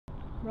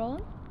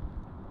Rolling?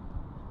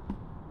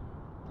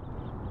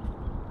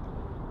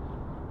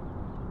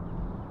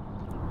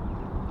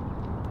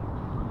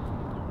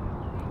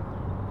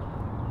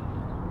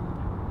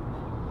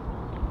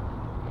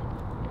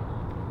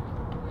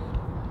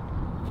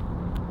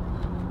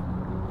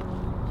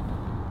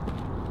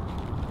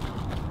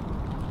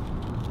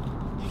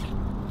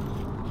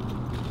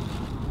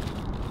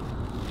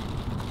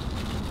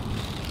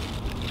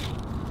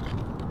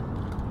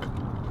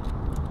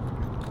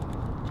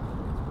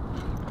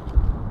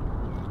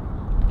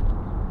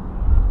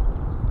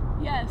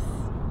 Yes.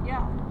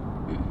 Yeah.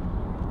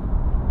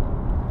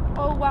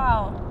 Oh,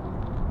 wow.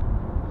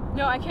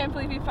 No, I can't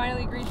believe you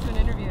finally agreed to an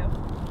interview.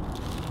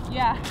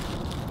 Yeah.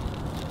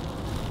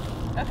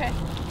 Okay.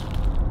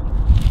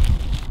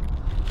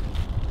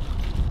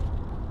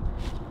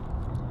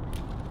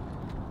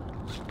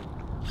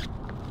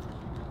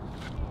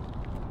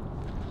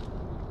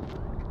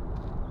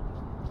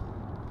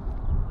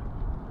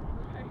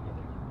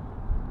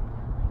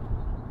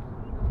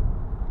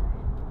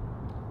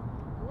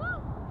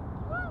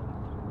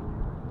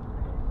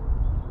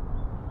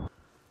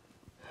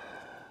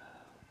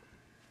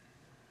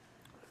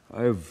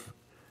 I've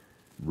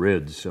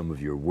read some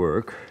of your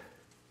work,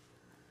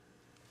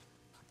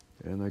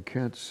 and I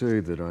can't say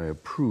that I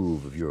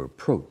approve of your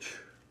approach,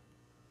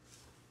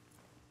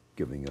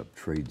 giving up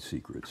trade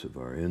secrets of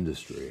our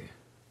industry.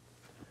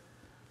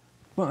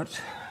 But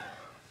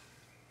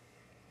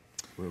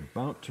we're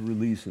about to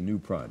release a new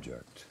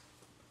project,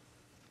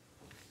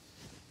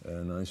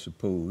 and I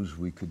suppose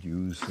we could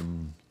use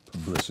some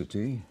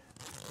publicity.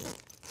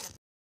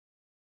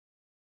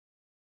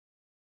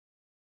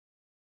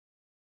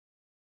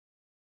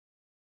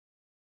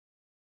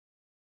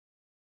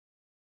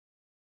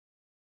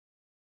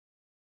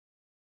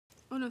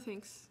 Oh, no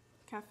thanks.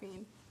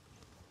 Caffeine.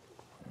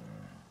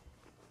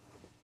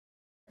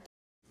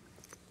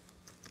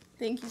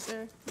 Thank you,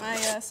 sir. My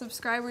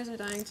subscribers are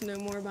dying to know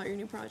more about your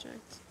new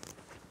project.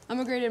 I'm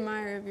a great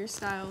admirer of your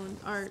style and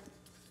art.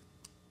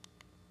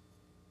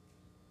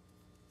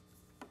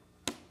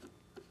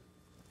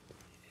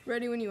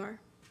 Ready when you are.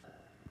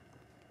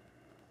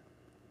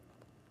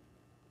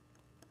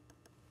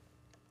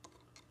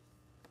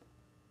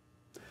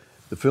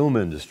 The film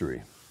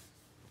industry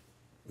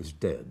is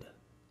dead.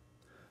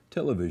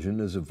 Television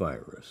is a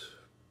virus.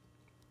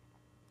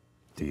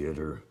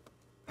 Theater,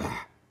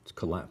 it's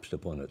collapsed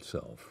upon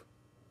itself.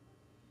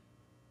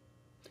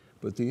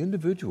 But the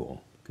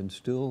individual can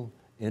still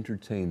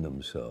entertain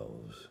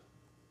themselves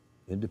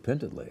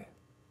independently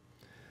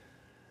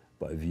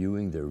by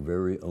viewing their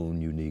very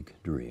own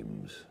unique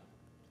dreams.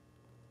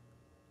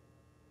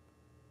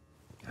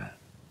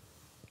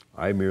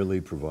 I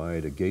merely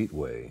provide a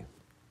gateway,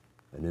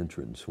 an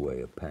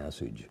entranceway, a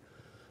passage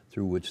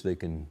through which they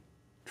can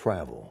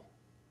travel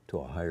to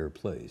a higher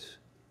place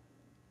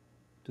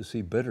to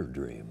see better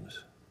dreams.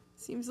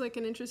 Seems like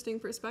an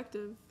interesting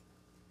perspective.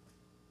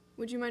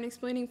 Would you mind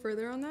explaining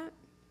further on that?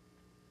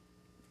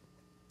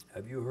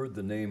 Have you heard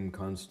the name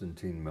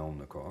Konstantin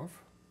Melnikov?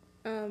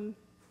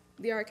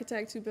 The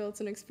architect who built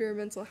an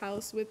experimental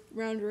house with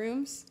round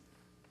rooms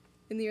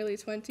in the early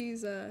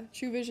 20s,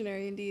 true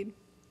visionary indeed.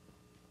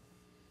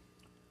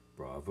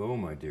 Bravo,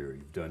 my dear,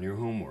 you've done your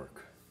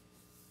homework.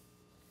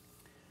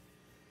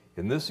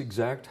 In this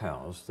exact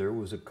house, there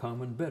was a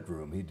common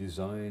bedroom he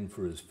designed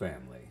for his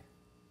family,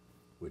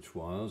 which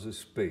was a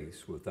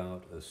space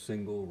without a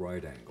single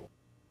right angle.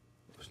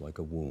 It was like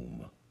a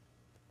womb,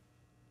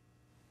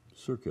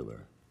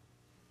 circular.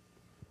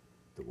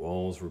 The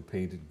walls were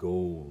painted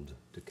gold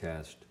to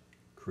cast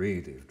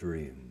creative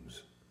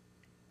dreams.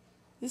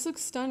 This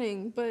looks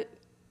stunning, but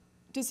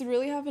does it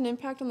really have an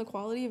impact on the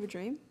quality of a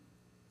dream?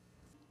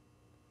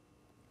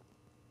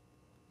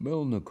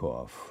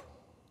 Melnikov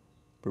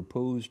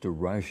proposed to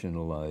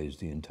rationalize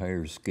the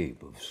entire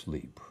scape of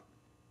sleep.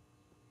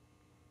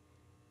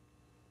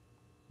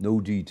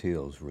 No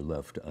details were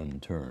left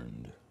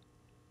unturned,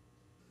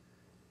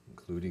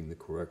 including the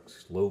correct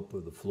slope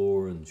of the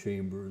floor and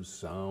chambers,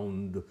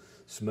 sound,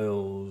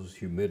 smells,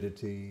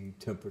 humidity,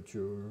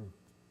 temperature.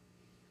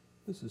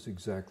 This is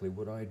exactly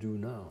what I do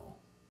now.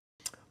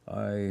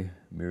 I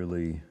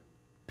merely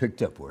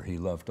picked up where he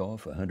left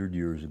off 100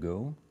 years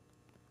ago.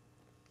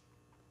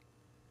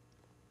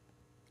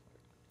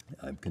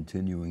 I'm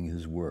continuing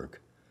his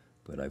work,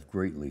 but I've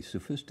greatly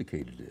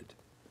sophisticated it.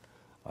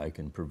 I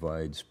can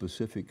provide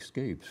specific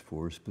scapes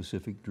for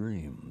specific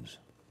dreams.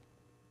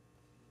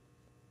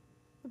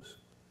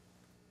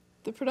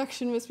 The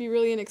production must be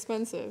really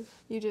inexpensive.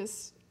 You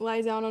just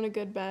lie down on a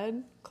good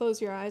bed, close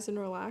your eyes, and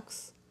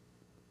relax.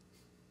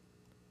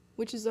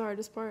 Which is the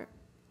hardest part?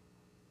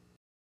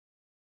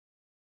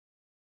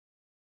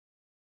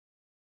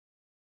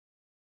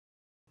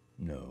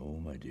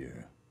 No, my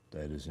dear,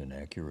 that is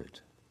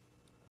inaccurate.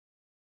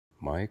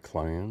 My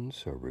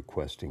clients are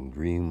requesting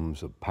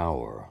dreams of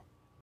power,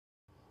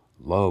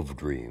 love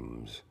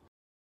dreams,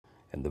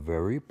 and the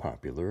very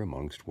popular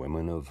amongst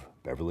women of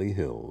Beverly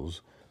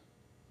Hills,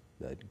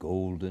 that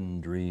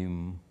golden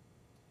dream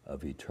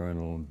of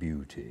eternal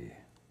beauty.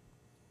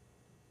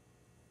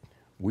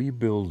 We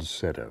build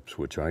setups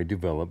which I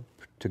develop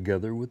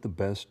together with the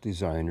best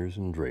designers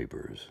and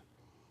drapers.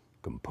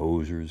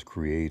 Composers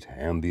create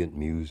ambient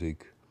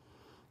music.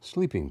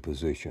 Sleeping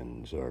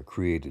positions are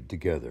created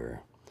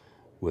together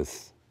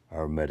with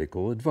our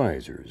medical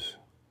advisors.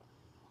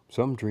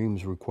 Some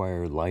dreams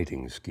require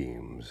lighting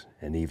schemes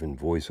and even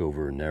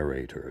voiceover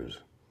narrators.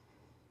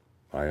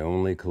 I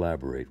only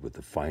collaborate with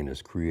the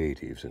finest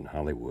creatives in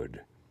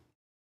Hollywood.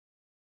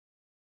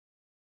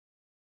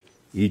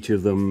 Each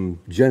of them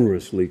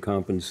generously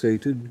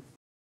compensated.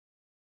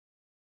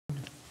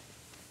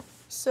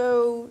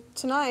 So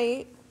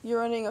tonight, you're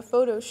running a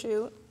photo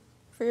shoot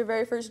for your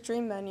very first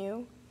dream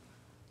menu,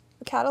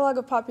 a catalog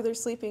of popular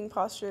sleeping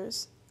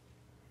postures.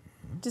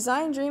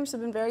 Design dreams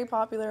have been very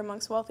popular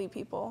amongst wealthy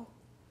people,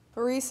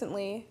 but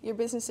recently, your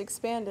business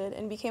expanded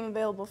and became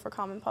available for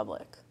common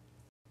public.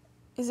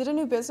 Is it a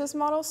new business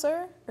model,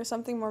 sir, or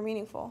something more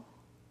meaningful?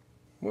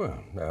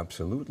 Well,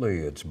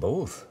 absolutely, it's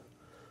both.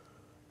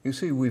 You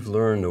see, we've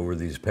learned over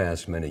these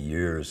past many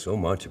years so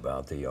much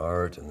about the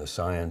art and the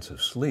science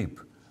of sleep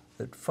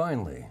that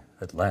finally,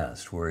 at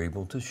last, we're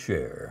able to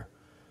share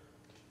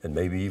and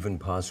maybe even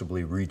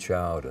possibly reach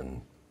out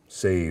and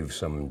save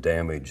some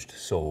damaged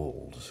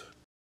souls.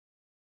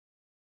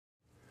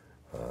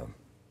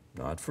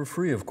 Not for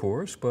free, of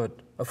course, but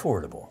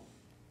affordable.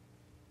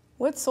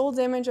 What soul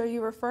damage are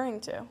you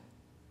referring to?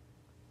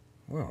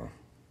 Well,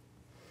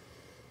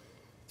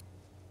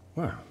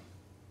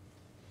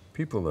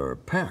 people are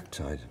packed,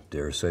 I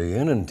dare say,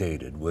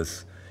 inundated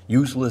with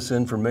useless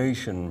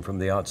information from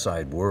the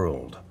outside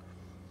world.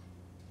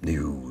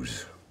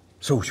 News,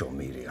 social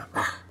media.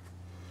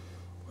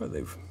 Well,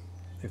 they've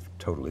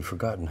totally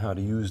forgotten how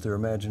to use their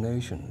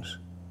imaginations.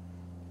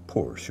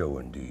 Poor show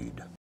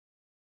indeed.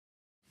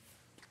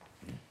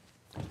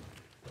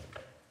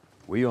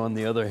 We, on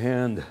the other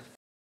hand,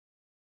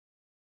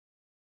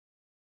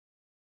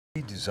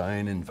 we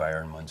design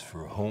environments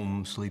for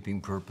home sleeping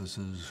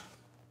purposes,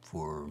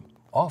 for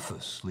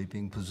office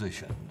sleeping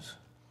positions.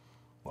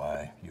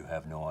 Why, you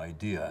have no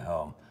idea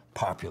how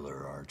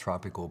popular our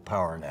tropical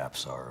power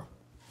naps are.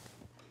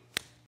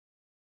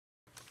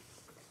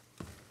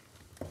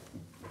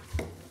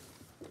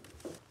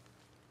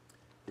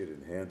 It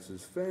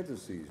enhances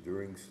fantasies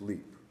during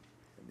sleep,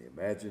 and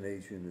the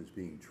imagination is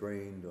being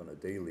trained on a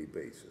daily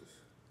basis.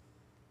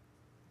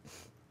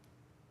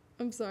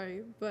 I'm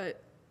sorry,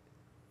 but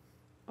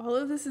all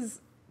of this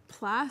is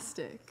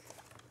plastic.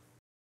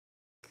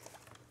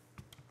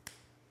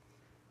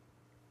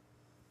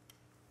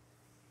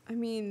 I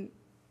mean,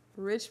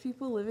 rich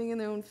people living in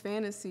their own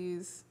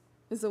fantasies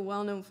is a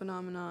well-known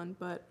phenomenon,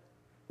 but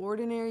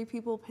ordinary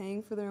people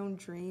paying for their own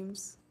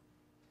dreams?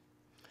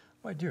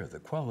 My dear, the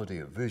quality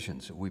of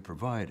visions that we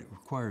provide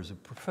requires a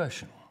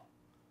professional.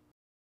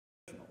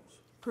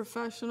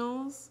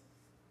 Professionals?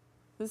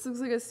 This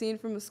looks like a scene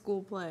from a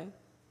school play.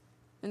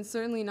 And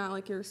certainly not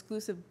like your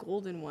exclusive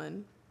golden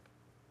one.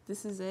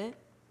 This is it?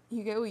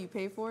 You get what you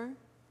pay for?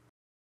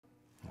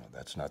 No,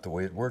 that's not the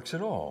way it works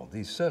at all.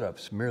 These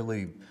setups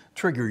merely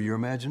trigger your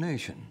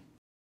imagination.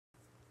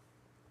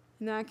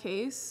 In that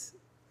case,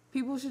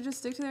 people should just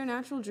stick to their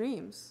natural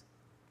dreams.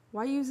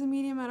 Why use the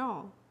medium at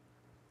all?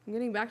 I'm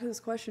getting back to this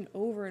question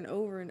over and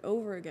over and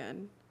over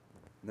again.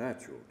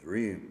 Natural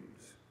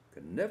dreams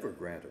can never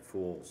grant a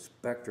full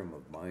spectrum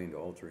of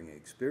mind-altering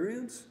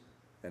experience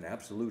and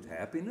absolute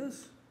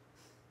happiness.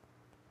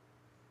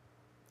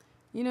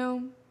 You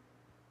know,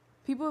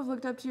 people have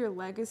looked up to your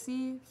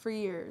legacy for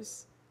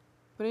years,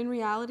 but in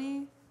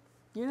reality,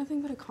 you're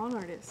nothing but a con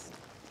artist.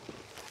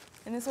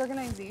 And this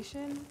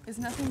organization is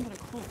nothing but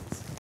a cult.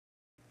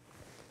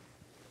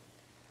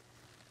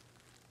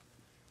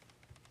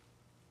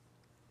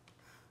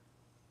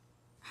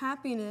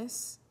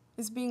 Happiness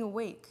is being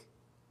awake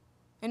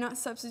and not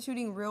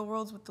substituting real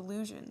worlds with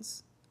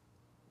delusions.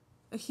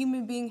 A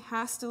human being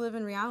has to live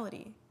in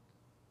reality.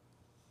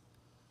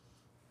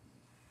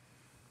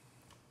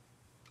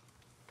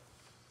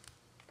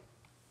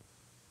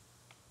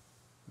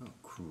 How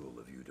cruel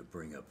of you to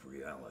bring up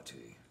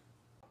reality.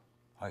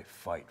 I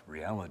fight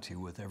reality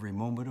with every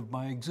moment of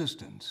my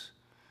existence.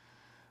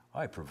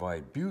 I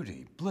provide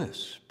beauty,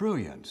 bliss,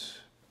 brilliance.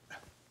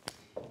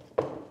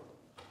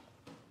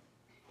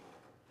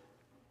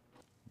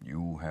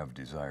 You have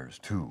desires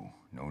too.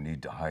 No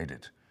need to hide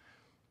it.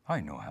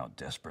 I know how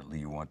desperately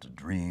you want to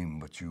dream,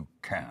 but you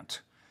can't.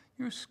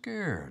 You're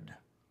scared.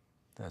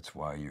 That's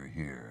why you're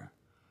here.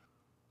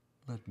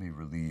 Let me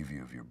relieve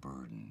you of your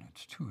burden.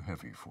 It's too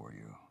heavy for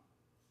you.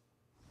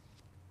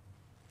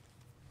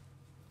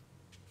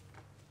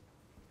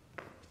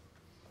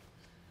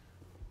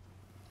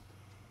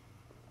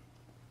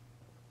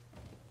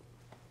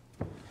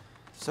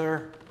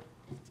 Sir?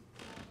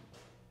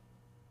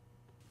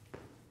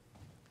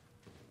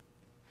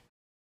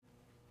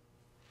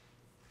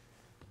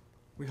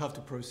 We have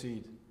to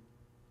proceed.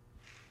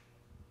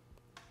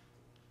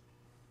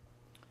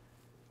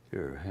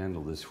 Here,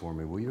 handle this for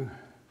me, will you?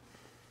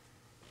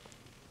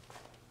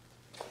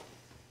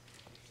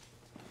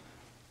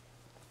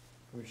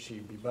 Will she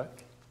be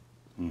back?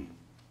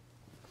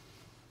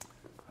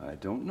 I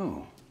don't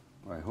know.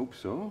 I hope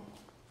so.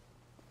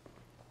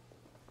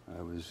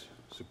 I was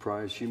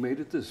surprised she made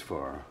it this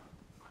far.